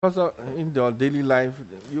Because in your daily life,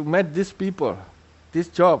 you met these people, this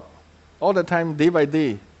job, all the time, day by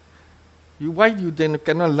day. Why you then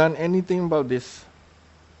cannot learn anything about this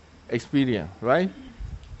experience, right?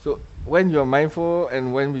 So when you're mindful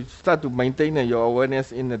and when we start to maintain your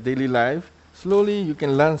awareness in the daily life, slowly you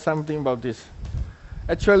can learn something about this.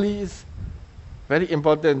 Actually, it's very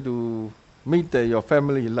important to meet your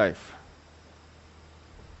family life,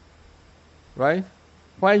 right?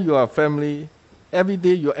 Why you are family, every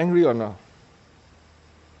day you're angry or not?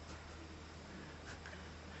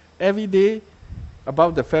 Every day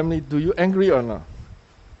about the family, do you angry or not?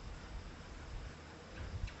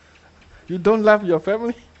 You don't love your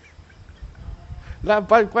family?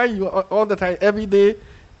 Why you all the time, every day,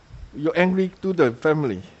 you're angry to the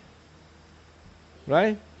family?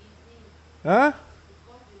 Right? Huh?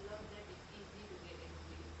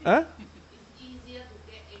 Huh?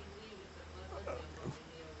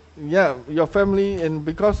 Yeah, your family, and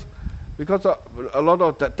because of a lot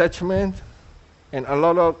of attachment and a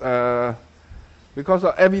lot of because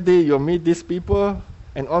of every day you meet these people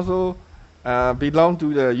and also belong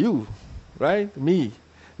to you, right? Me.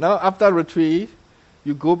 Now after retreat,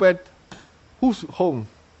 you go back. Who's home?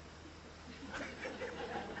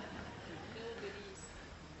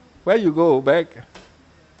 Where you go back?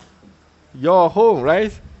 Your home,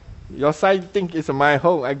 right? Your side think it's my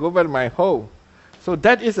home. I go back to my home. So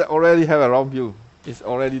that is already have a wrong view. It's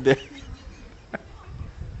already there.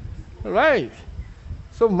 Right.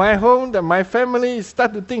 So my home, my family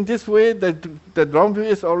start to think this way, that the wrong view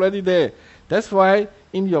is already there. That's why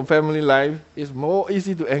in your family life, it's more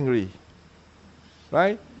easy to angry.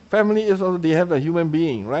 Right? Family is also, they have a human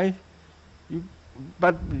being, right?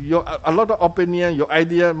 But a lot of opinion, your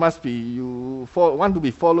idea must be, want to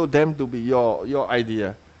be follow them to be your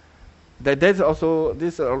idea. That's also,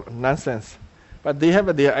 this nonsense. But they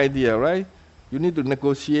have their idea, right? You need to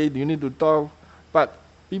negotiate, you need to talk. But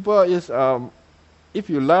people is, if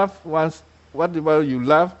you love once, whatever you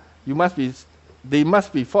love, they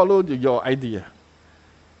must be followed your idea.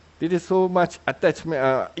 There is so much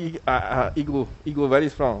attachment, ego very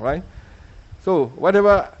strong, right? So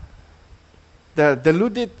whatever the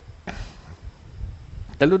deluded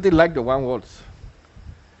like the one words.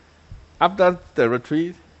 After the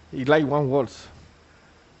retreat, he like one words.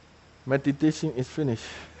 Meditation is finished.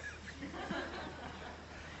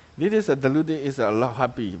 This is a deluded is a lot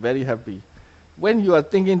happy, very happy. When you are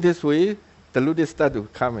thinking this way, deluded start to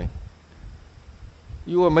coming.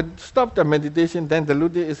 You will stop the meditation, then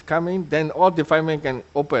deluded is coming, then all defilement can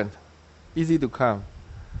open, easy to come.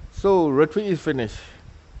 So retreat is finished,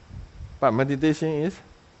 but meditation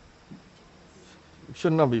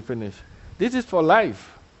should not be finished. This is for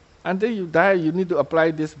life. Until you die, you need to apply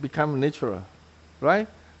this, become natural, right?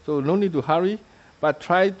 So no need to hurry, but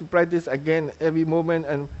try to practice again every moment.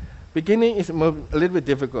 And beginning is a little bit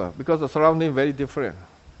difficult because the surrounding very different.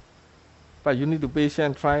 But you need to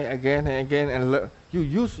patient, try again and again, and learn. You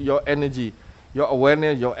use your energy, your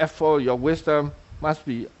awareness, your effort, your wisdom must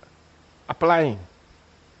be applying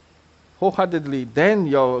wholeheartedly. Then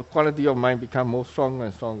your quality of mind become more stronger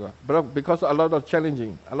and stronger. But because a lot of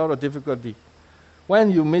challenging, a lot of difficulty. When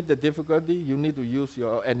you meet the difficulty, you need to use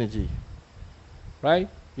your energy, right?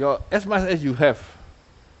 As much as you have.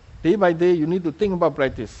 Day by day, you need to think about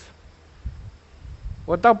practice.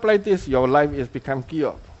 Without practice, your life is become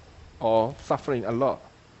chaos or suffering a lot.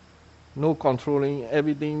 No controlling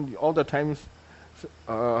everything, all the time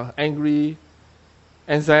angry,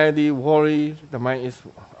 anxiety, worry, the mind is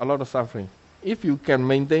a lot of suffering. If you can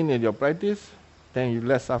maintain in your practice, then you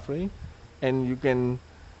less suffering, and you can,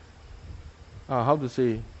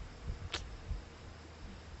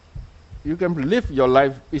 you can live your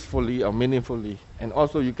life peacefully or meaningfully, and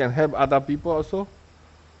also you can help other people also.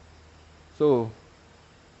 So,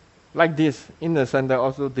 like this, in the center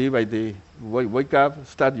also, day by day, wake up,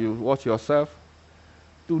 start you watch yourself,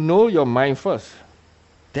 to know your mind first,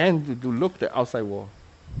 then to look the outside world.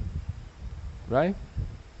 Right?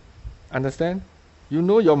 Understand? You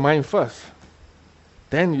know your mind first,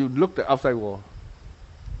 then you look the outside world.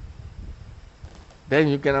 Then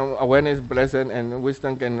you can awareness present and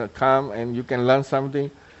wisdom can come and you can learn something.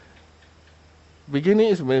 Beginning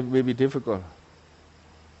is may be difficult.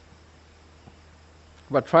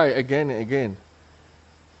 But try again and again.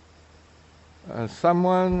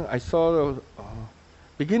 Someone I saw,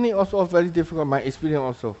 beginning also very difficult, my experience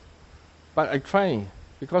also. But I try,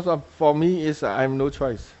 because for me I have no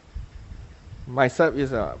choice. Myself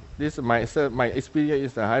my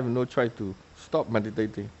experience is I have no choice to stop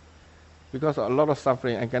meditating. Because a lot of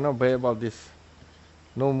suffering, I cannot bear about this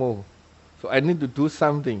no more. So I need to do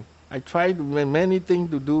something. I tried many things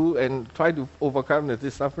to do and try to overcome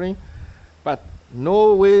this suffering, but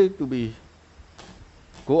no way to be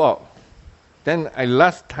go out. Then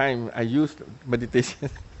last time I used meditation.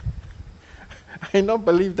 I don't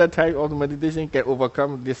believe that type of meditation can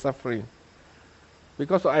overcome this suffering,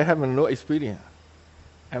 because I have no experience,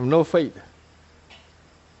 I have no faith.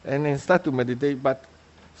 And I start to meditate, but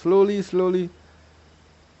slowly,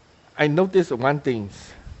 I notice one thing,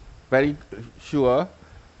 very sure.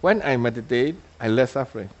 When I meditate, I less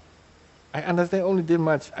suffering. I understand only this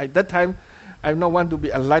much. At that time, I don't want to be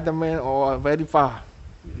enlightenment or very far.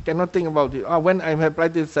 You cannot think about it. When I have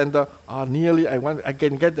practice center, nearly I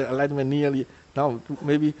can get the enlightenment nearly. Now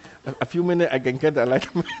maybe a few minutes I can get the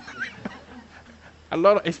enlightenment. A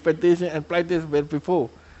lot of expectation and practice went before.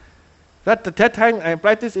 That time I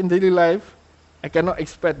practice in daily life, I cannot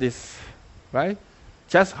expect this, right?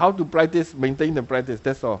 Just how to practice, maintain the practice,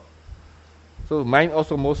 that's all. So mine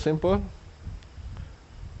also more simple.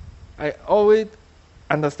 I always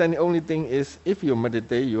understand the only thing is if you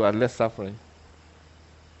meditate, you are less suffering.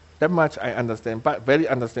 That much I understand, but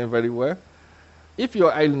understand very well. If you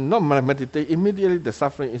are not meditate, immediately the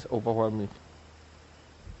suffering is overwhelming.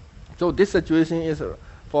 So this situation is,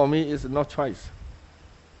 for me, is no choice.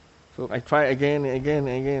 So I try again and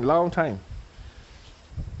again, long time.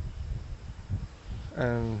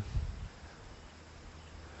 And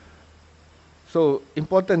so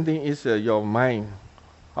important thing is your mind.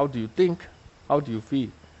 How do you think? How do you feel?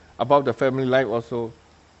 About the family life also.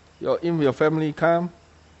 In your family calm.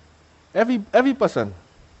 Every person,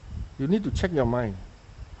 you need to check your mind.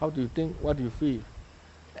 How do you think? What do you feel?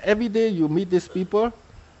 Every day you meet these people,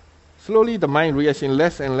 slowly the mind reaction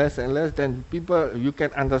less and less and less. Then people, you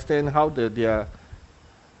can understand how they are.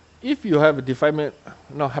 If you have a defilement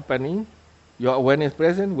not happening, your awareness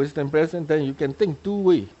present, wisdom present, then you can think two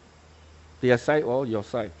ways. Their side or your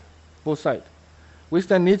side. Both sides.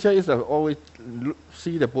 Wisdom nature is always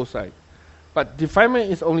see the both sides. But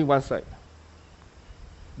defilement is only one side.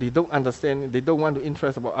 They don't understand, they don't want to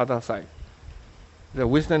interest about other side. The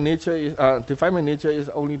wisdom nature is, defilement nature is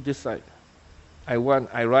only this side. I want,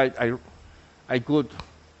 I right, I good.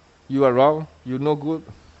 You are wrong, you no good.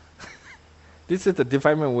 This is the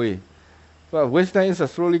defilement way. But wisdom is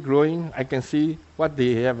slowly growing. I can see what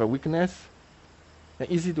they have a weakness. And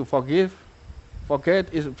easy to forgive.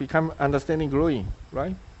 Forget is become understanding growing,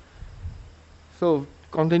 right? So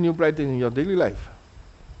continue practicing in your daily life.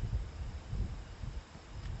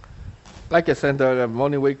 Like I said, the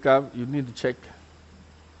morning wake up, you need to check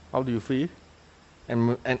how do you feel,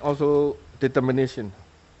 and also determination.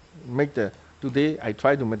 Today I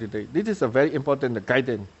try to meditate. This is a very important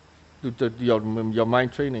guidance to your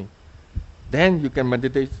mind training. Then you can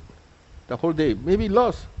meditate the whole day. Maybe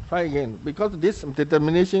lost, try again, because this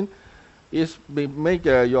determination is make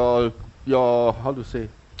your how to say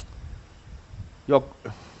your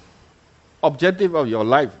objective of your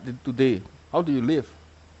life today. How do you live?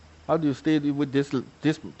 How do you stay with this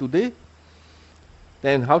today?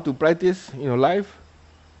 Then how to practice in your life,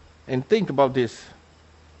 and think about this.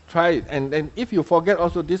 Try it, and then if you forget,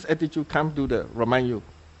 also this attitude come to remind you.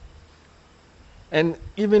 And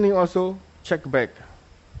evening also check back.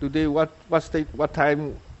 Today what state, what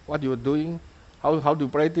time, what you are doing, how to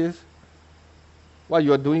practice, what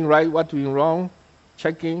you are doing right, what doing wrong,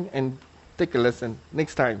 checking and take a lesson.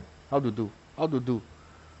 Next time, how to do.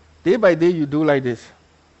 Day by day you do like this.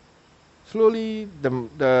 Slowly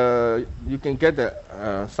you can get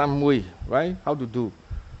some way, right? How to do.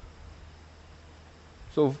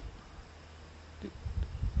 So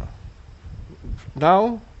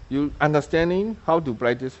now you understanding how to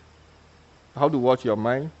practice, how to watch your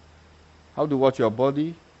mind, how to watch your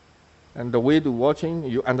body, and the way to watching,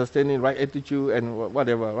 you understanding right attitude and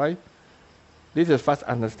whatever, right? This is first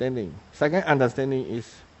understanding. Second understanding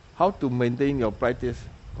is how to maintain your practice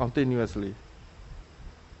continuously.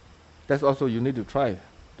 That's also you need to try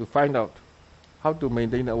to find out how to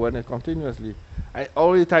maintain the awareness continuously.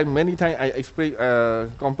 Many times I explain,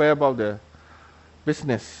 compare about the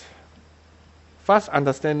business. First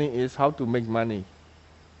understanding is how to make money.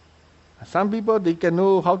 Some people, they can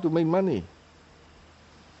know how to make money.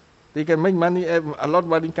 They can make money, a lot of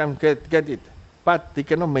money can get it, but they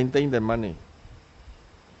cannot maintain the money.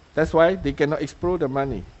 That's why they cannot explore the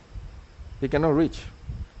money. They cannot reach.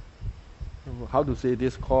 How to say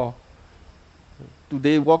this call?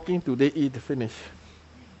 Today walking, today eat, finish.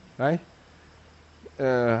 Right?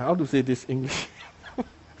 How to say this English?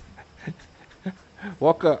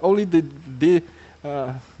 Walker, only the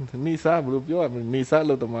Nisa, Nisa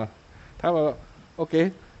Lotoma.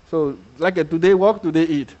 Okay, so like today walk, today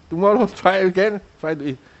eat. Tomorrow try again, try to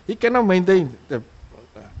eat. He cannot maintain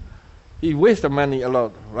He wastes the money a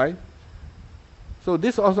lot, right? So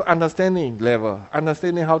this also understanding level,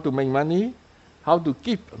 understanding how to make money, how to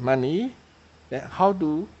keep money, and how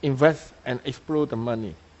to invest and explore the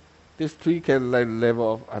money. These three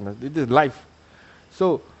level of understanding. This is life.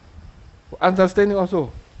 So understanding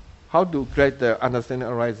also how to create the understanding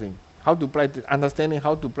arising, how to practice understanding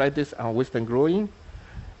how to practice our wisdom growing,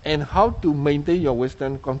 and how to maintain your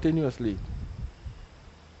wisdom continuously.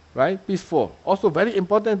 Right? Peaceful. Also very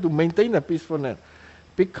important to maintain the peacefulness.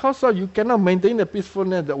 Because you cannot maintain the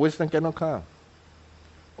peacefulness, the wisdom cannot come.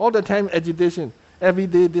 All the time agitation. Every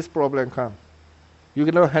day this problem comes. You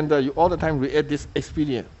cannot handle, you all the time react this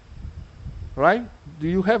experience. Right? Do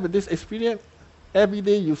you have this experience? Every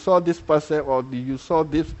day you saw this person or you saw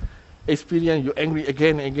this experience, you're angry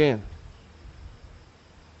again and again.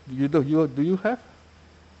 Do you have?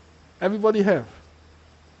 Everybody have.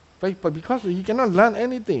 But because he cannot learn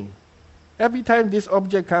anything. Every time this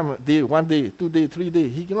object comes, 1 day, 2 days, 3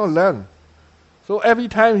 days, he cannot learn. So every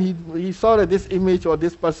time he saw that this image or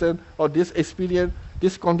this person or this experience,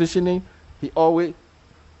 this conditioning, he always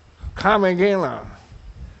come again.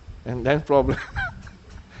 And then problem.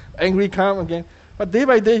 Angry come again. But day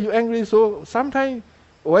by day you angry, so sometimes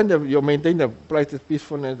when you maintain the practice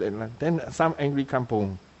peacefulness, then some angry come,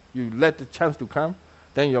 boom. You let the chance to come,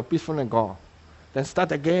 then your peacefulness gone. Then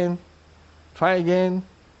start again, try again.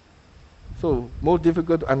 So more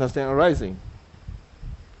difficult to understand arising.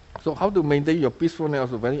 So how to maintain your peacefulness is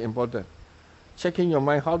also very important. Checking your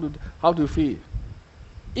mind, how to feel.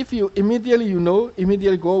 If you immediately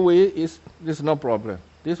immediately go away, there's no problem.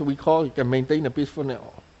 This we call you can maintain the peacefulness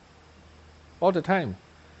all the time.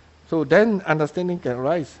 So then understanding can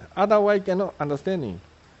arise. Otherwise cannot understanding.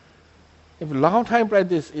 If long time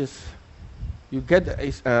practice is you get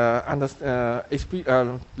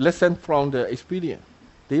lesson from the experience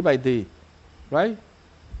day by day, right?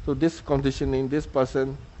 So this conditioning, this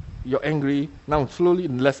person, you're angry, now slowly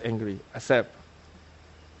less angry, accept.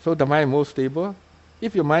 So the mind more stable.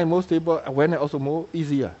 If your mind more stable, awareness also more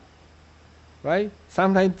easier, right?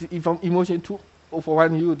 Sometimes if emotion too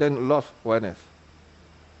overwhelm you, then lost awareness.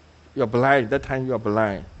 You're blind, that time you're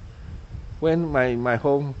blind. When my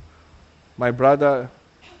home, my brother,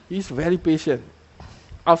 he's very patient.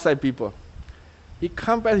 Outside people. He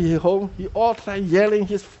come back his home, he all time yelling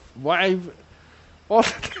his wife. All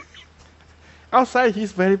outside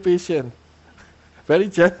he's very patient, very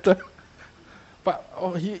gentle. But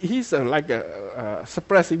he's like a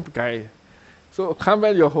suppressing guy. So come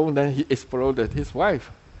back your home, then he exploded his wife,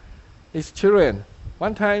 his children.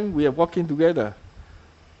 One time we are walking together.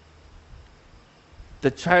 The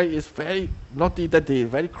child is very naughty that day,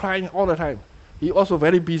 very crying all the time. He also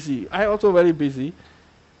very busy. I also very busy.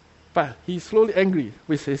 But he's slowly angry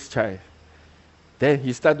with his child. Then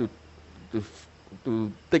he started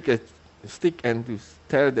to take a stick and to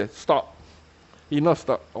tell them stop. He not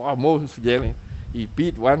stop. Almost yelling. He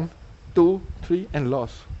beat 1, 2, 3 and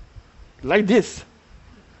lost. Like this.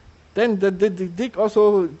 Then the dick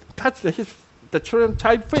also touched the children's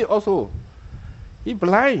child face also. He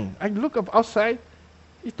blind. I look up outside.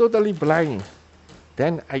 He's totally blind.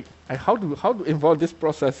 Then I how to involve this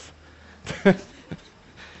process?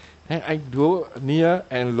 And I go near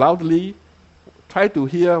and loudly try to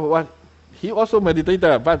hear what he also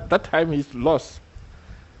meditated, but that time he's lost.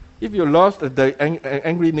 If you lost, the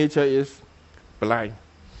angry nature is blind.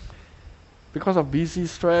 Because of busy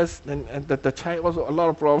stress, and the child also a lot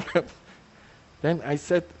of problems. Then I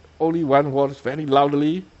said only one word very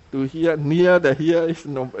loudly to hear, near the ear is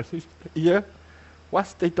no ear. What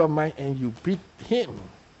state of mind? And you beat him.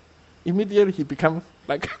 Immediately he becomes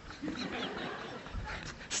like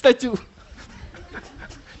statue.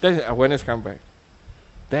 Then awareness come back.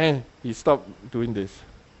 Then he stopped doing this.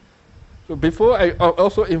 So before I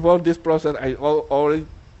also involve this process, I already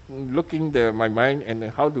looking my mind and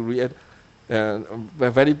how to react,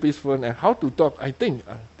 very peaceful and how to talk. I think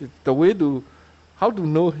the way to how to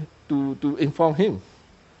know to inform him.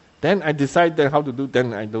 Then I decide then how to do.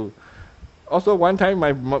 Then I do. Also one time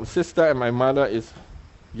my sister and my mother is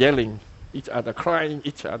yelling each other, crying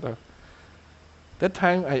each other. That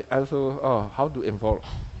time I also how to involve.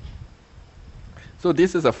 So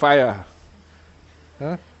this is a fire.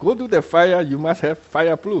 Go to the fire, you must have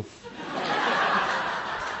fireproof.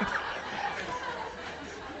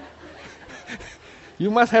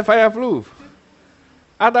 You must have fireproof.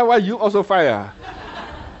 Otherwise you also fire.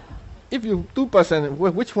 If you 2%,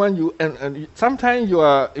 which one you and sometimes you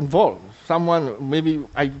are involved. Someone maybe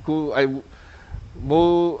I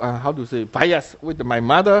more how to say bias with my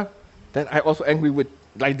mother. Then I also angry with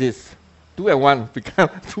like this. 2 and 1 become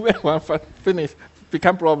 2 and 1 finish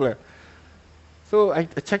become problem. So I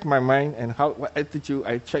check my mind and what attitude,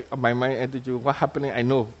 I check my mind attitude, what happening I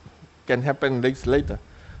know can happen later.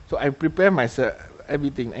 So I prepare myself,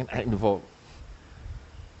 everything, and I involve.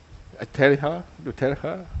 I tell her,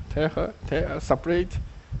 separate,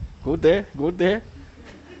 go there.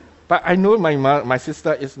 But I know my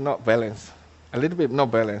sister is not balanced, a little bit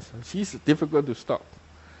not balanced. She's difficult to stop.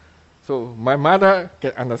 So my mother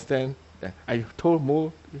can understand that. I told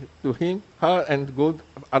more to her, and go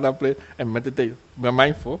other place and meditate. Be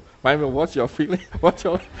mindful, what's your feeling,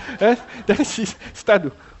 then she start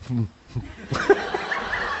to,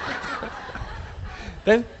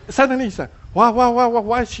 then suddenly she said, wow,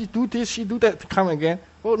 why she do this, she do that, come again.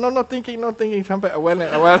 Oh, no thinking, come back,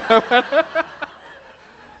 awareness.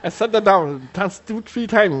 I set her down, 2-3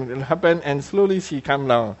 times it happened, and slowly she calmed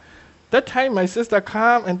down. That time my sister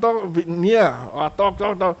come and talk a bit near, or talk,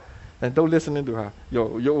 and don't listen to her.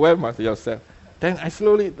 You aware yourself. Then I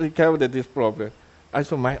slowly recover this problem. I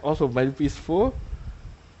also very peaceful.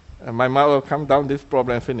 And my mother come down, this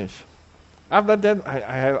problem finish. After that,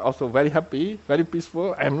 I am also very happy, very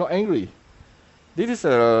peaceful. I am not angry. This is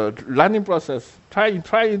a learning process. Try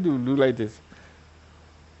to do like this.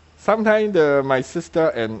 Sometimes my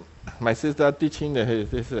sister teaching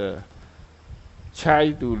this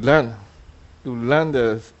child to learn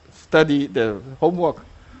the study, the homework.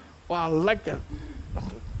 Wow, like a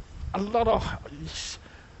lot of.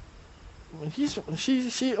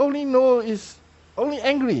 She only know is only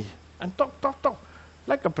angry and talk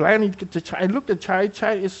like a blind. I look at the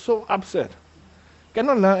child is so upset,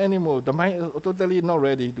 cannot learn anymore. The mind is totally not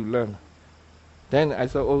ready to learn. Then I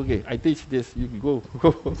said, okay, I teach this. You go.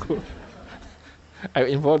 I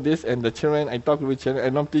involve this and the children. I talk with children.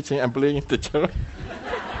 I'm not teaching. I'm playing with the children.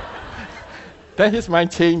 That is my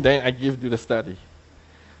change. Then I give to the study.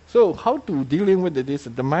 So how to dealing with this?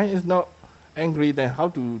 The mind is not angry. Then how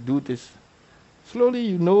to do this? Slowly,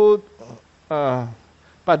 you know.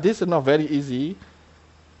 But this is not very easy.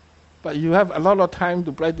 But you have a lot of time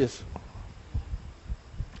to practice.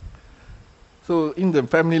 So in the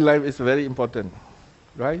family life, it's very important,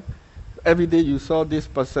 right? Every day you saw this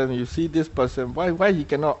person, you see this person. Why he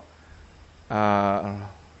cannot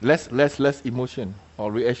less emotion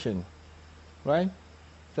or reaction, right?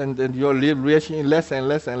 Then your reaction is less and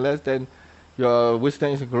less and less. Then your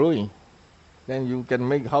wisdom is growing. Then you can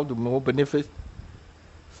make how to more benefit.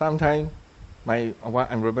 Sometimes I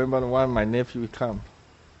remember my nephew come.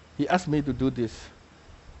 He asked me to do this.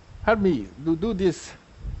 Help me to do this.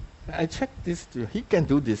 I check this. He can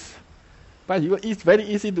do this, but it's very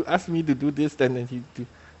easy to ask me to do this.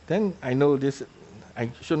 Then I know this.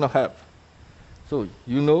 I should not have. So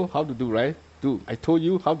you know how to do, right? Do. I told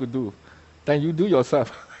you how to do. Then you do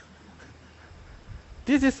yourself.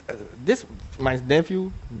 This my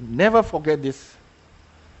nephew never forget this.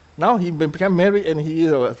 Now he became married and he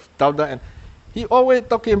is a daughter, and he always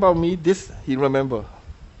talking about me. This he remember.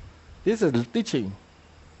 This is teaching.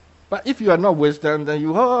 But if you are not wisdom, then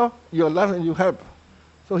you are learn and you help.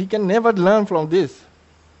 So he can never learn from this.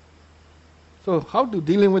 So how to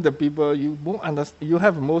dealing with the people, you more understand, you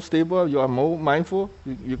have more stable, you are more mindful,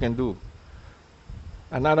 you can do.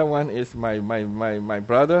 Another one is my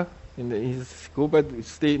brother. He's go back to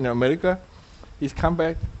stay in America. He's come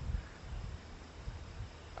back.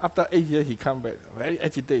 After 8 years, he come back very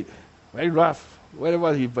agitated, very rough.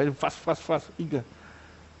 Wherever he very fast, eager.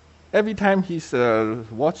 Every time he's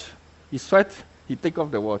watch. He sweat, he take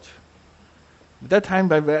off the watch. That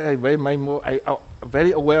time, I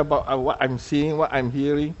very aware about what I'm seeing, what I'm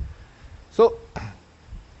hearing. So,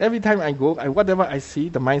 every time I go, whatever I see,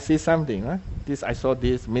 the mind says something. Right? This, I saw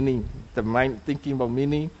this, meaning. The mind thinking about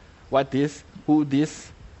meaning, what this, who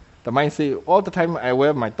this. The mind say, all the time I aware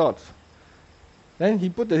of my thoughts. Then he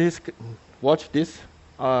put his watch this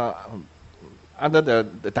under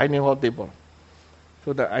the dining hall table.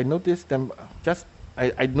 So that I noticed them just.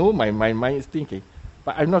 I know my mind is thinking,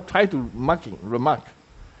 but I'm not trying to remark.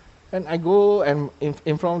 And I go and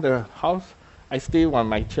in front of the house, I stay on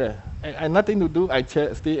my chair. And nothing to do, I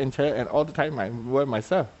stay in chair, and all the time I work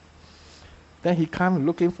myself. Then he come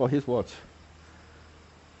looking for his watch.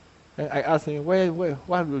 And I asked him, what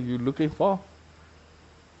were you looking for?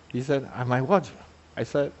 He said, my watch. I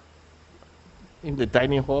said, in the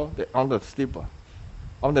dining hall, on the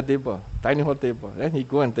table, dining hall table. Then he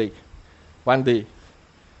go and take. One day.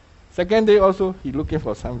 Second day also, he looking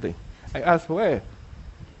for something. I asked, where?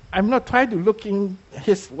 I'm not trying to looking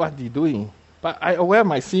what he doing, but I aware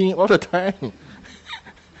my seeing all the time.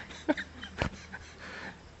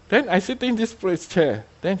 Then I sit in this place chair.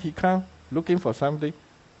 Then he come looking for something.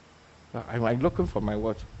 I'm looking for my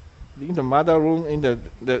watch. In the mother room, in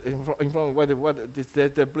front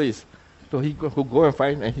of the place. So he go and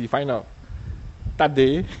find, and he find out. That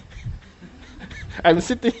day, I'm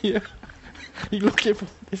sitting here. He looking for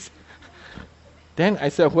this. Then I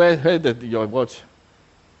said, where your watch?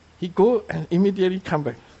 He go and immediately come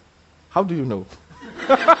back. How do you know?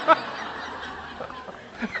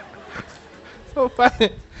 So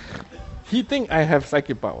funny. He think I have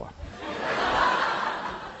psychic power.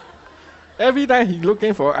 Every time he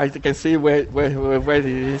looking for, I can say where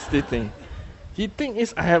is this thing. He think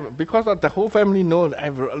is I have, because of the whole family know that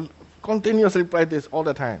I continuously practice all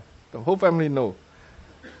the time. The whole family know.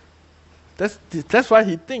 That's why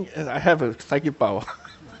he think I have a psychic power.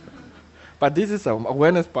 But this is an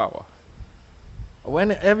awareness power.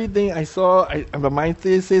 When everything I saw, my mind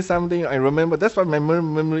say something, I remember. That's why my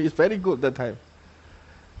memory is very good that time.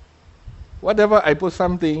 Whatever I put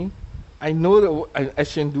something, I know that I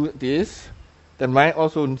should do this. The mind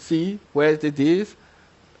also see where it is.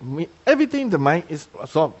 Everything the mind is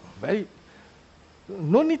absorbed.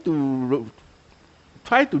 No need to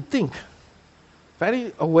try to think.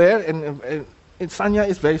 Very aware, and sanya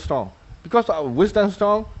is very strong. Because our wisdom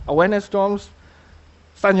strong, awareness strong,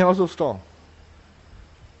 sanya also strong.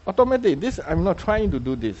 Automatically, I'm not trying to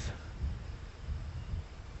do this.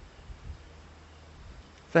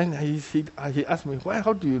 Then he asked me, "Why?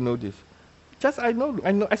 How do you know this?" Just I know,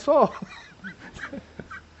 I saw.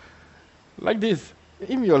 Like this.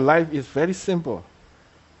 In your life is very simple.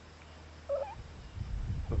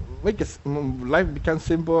 Make life become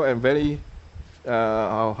simple and very,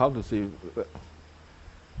 how to say,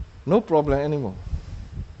 no problem anymore.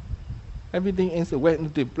 Everything is went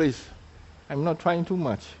into place. I'm not trying too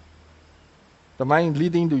much. The mind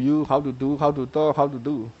leading to you how to do, how to talk, how to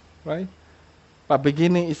do, right? But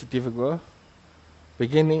beginning is difficult.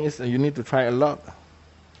 Beginning is you need to try a lot.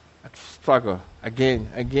 Struggle again,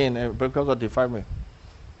 because of defilement.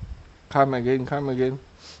 Come again.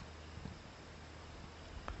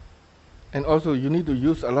 And also you need to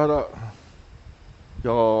use a lot of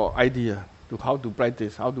your idea to how to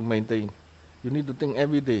practice, how to maintain. You need to think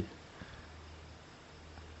every day.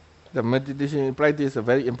 The meditation practice is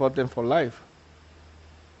very important for life.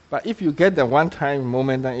 But if you get the one time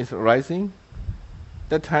momentum is rising,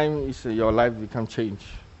 that time is your life become changed.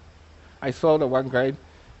 I saw the one guy,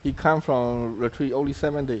 he come from retreat only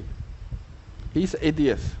 7 days. He's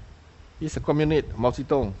atheist. He's a communist, Mao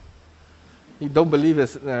Zedong. He don't believe in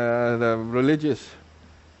the religious,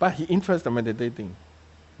 but he interested in meditating.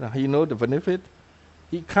 Now he know the benefit.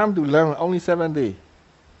 He come to learn only 7 days.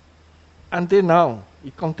 Until now,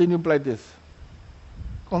 he continue like this,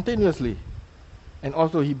 continuously. And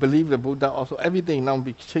also he believed the Buddha, also everything now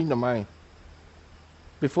change the mind.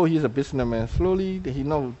 Before he's a businessman, slowly he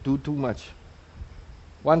now do too much.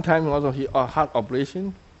 One time also he heart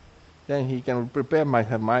operation, then he can prepare my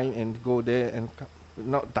mind and go there and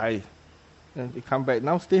not die. And he come back,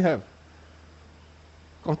 now still have.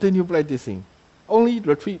 Continue practicing. Only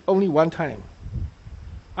retreat, only one time.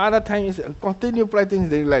 Other time is continue practicing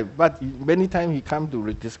daily life, but many times he come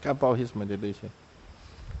to discover his meditation.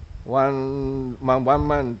 One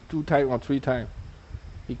month, 2 times or 3 times,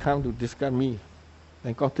 he come to discover me,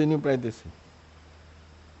 and continue practicing.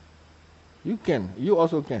 You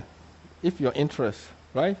also can, if you're interested,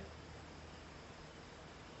 right?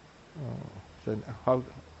 So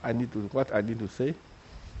what I need to say?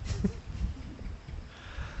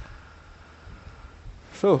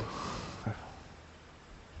 So.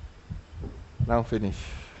 Now finish.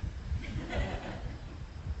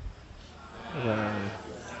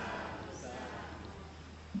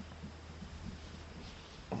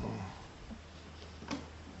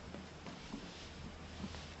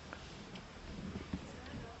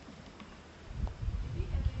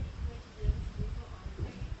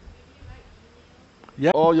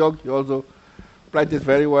 Yeah, all you also practice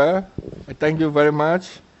very well. I thank you very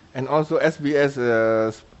much, and also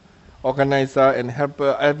SBS organizer and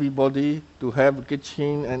helper everybody to have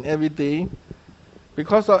kitchen and everything.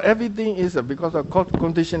 Because of everything is because of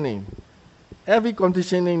conditioning. Every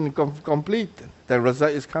conditioning complete, the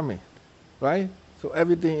result is coming, right? So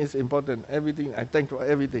everything is important. Everything I thank for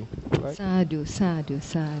everything. Right? Sadhu.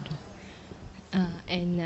 And